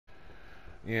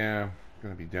Yeah, I'm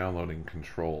gonna be downloading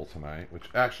Control tonight, which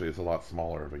actually is a lot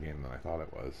smaller of a game than I thought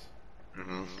it was.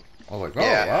 Hmm. I was like, oh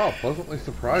Yeah. wow, pleasantly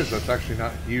surprised. That's actually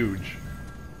not huge.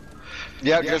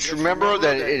 Yeah, just remember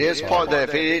that it is part that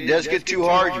if it does get too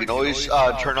hard, you can always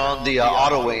turn on the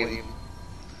auto aim.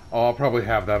 Oh, I'll probably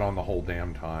have that on the whole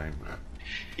damn time.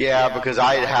 Yeah, because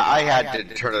I had to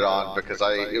turn it on because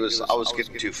I was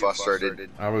getting too frustrated.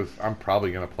 I'm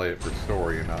probably gonna play it for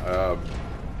story and not.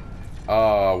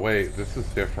 Wait, this is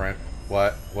different.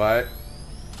 What's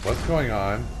going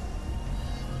on?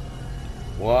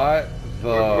 What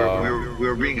the?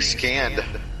 We're being scanned.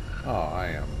 Oh, I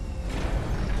am.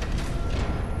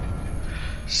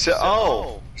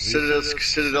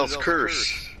 Citadel's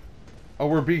curse. Oh,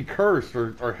 we're being cursed.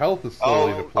 Our health is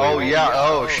slowly depleting. Oh yeah.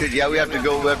 Oh shit. Yeah, we have to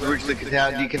reach the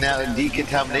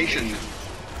decontamination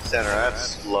center.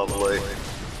 That's lovely.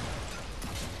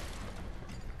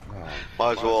 Oh,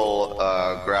 Might as well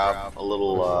grab a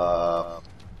little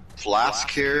flask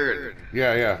here. And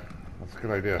yeah. That's a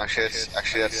good idea. actually,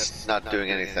 that's not doing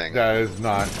anything. That is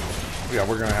not. Yeah,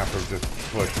 we're gonna have to just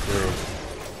push through.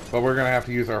 But we're gonna have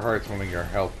to use our hearts when our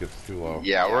health gets too low.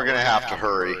 Yeah, we're gonna have to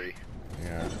hurry.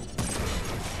 Yeah.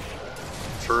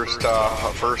 First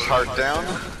heart down.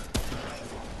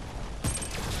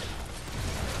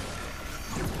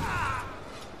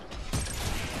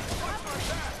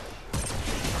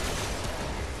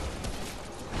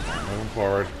 Moving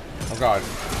forward. Oh god.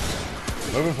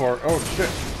 Moving forward. Oh shit.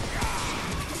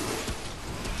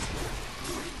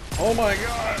 Oh my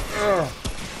god. Ugh.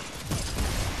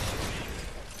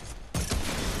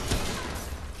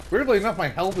 Weirdly enough, my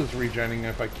health is regenerating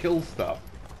if I kill stuff.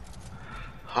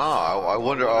 Huh, I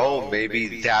wonder, oh,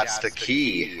 maybe that's the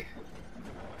key.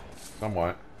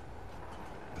 Somewhat.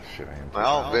 Shit, I am.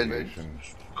 Well, then,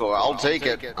 go, I'll take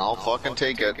it. I'll fucking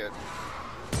take it.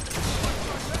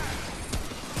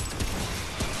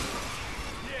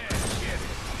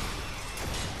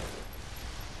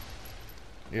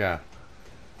 Yeah.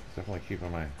 Definitely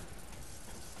keeping my...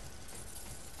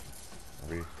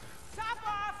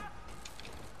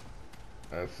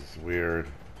 That's just weird.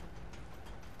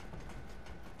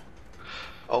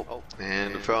 Oh,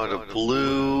 and found a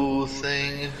blue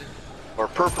thing. Or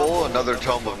purple, another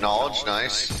tome of knowledge,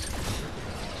 nice.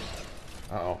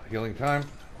 Uh-oh, healing time.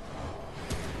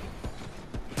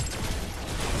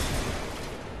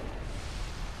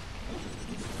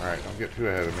 Alright, don't get too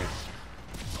ahead of me.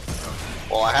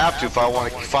 Well, I have to if I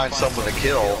want to find someone to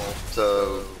kill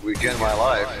to regen my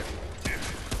life.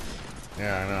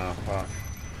 Yeah, I know, fuck.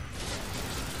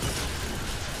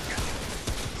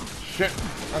 Shit!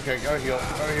 Okay, gotta heal,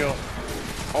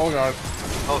 Oh god.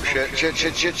 Oh shit.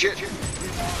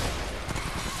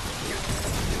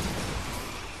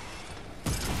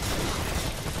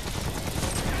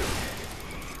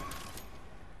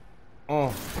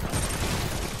 Oh.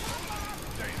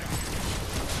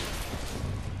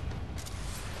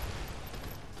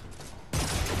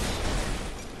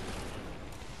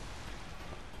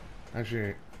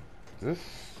 Actually,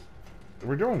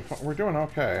 we're doing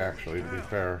okay, actually, to be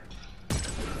fair.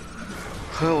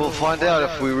 Well, we'll find out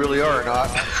if we really are or not.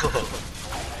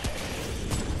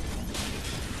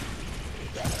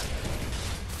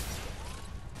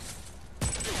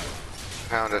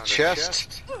 Found a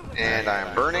chest, and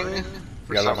I'm burning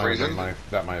for some reason.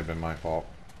 That might have been my fault.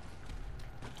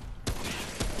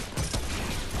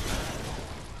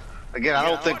 Again, I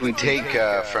don't think we take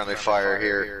friendly fire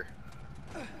here.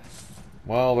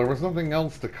 Well, there was nothing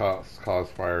else to cause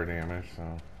fire damage, so...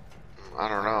 I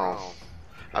don't know.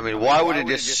 I mean, why would it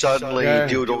just suddenly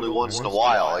do it only once in a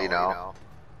while, you know?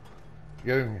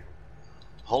 Get in here.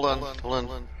 Hold on.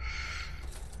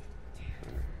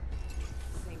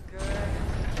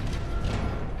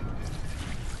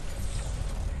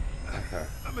 Okay.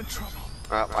 I'm in trouble.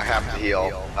 I have to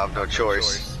heal. I have no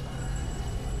choice.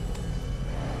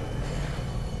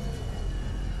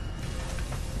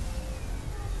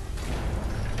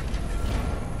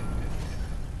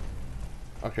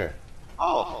 Okay.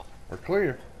 Oh. We're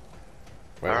clear.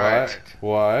 Wait, All right.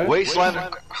 What? Wasteland. I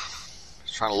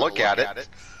was trying to look at it.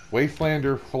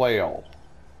 Wastelander flail.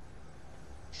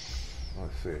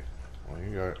 Let's see. Well,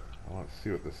 you got... I want to see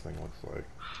what this thing looks like.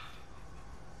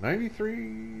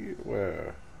 93...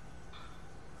 Where?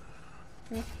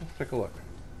 Yeah, let's take a look.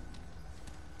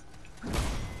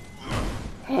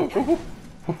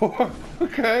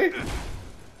 Okay.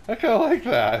 I kind of like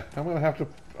that. I'm gonna have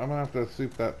to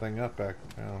soup that thing up back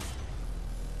down.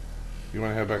 You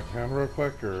want to head back to town real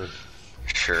quick, or?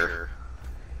 Sure.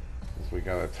 Since we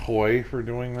got a toy for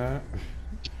doing that.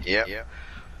 Yep.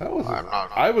 That was.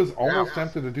 I was almost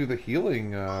tempted to do the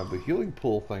healing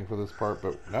pool thing for this part,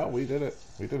 but no, we did it.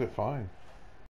 We did it fine.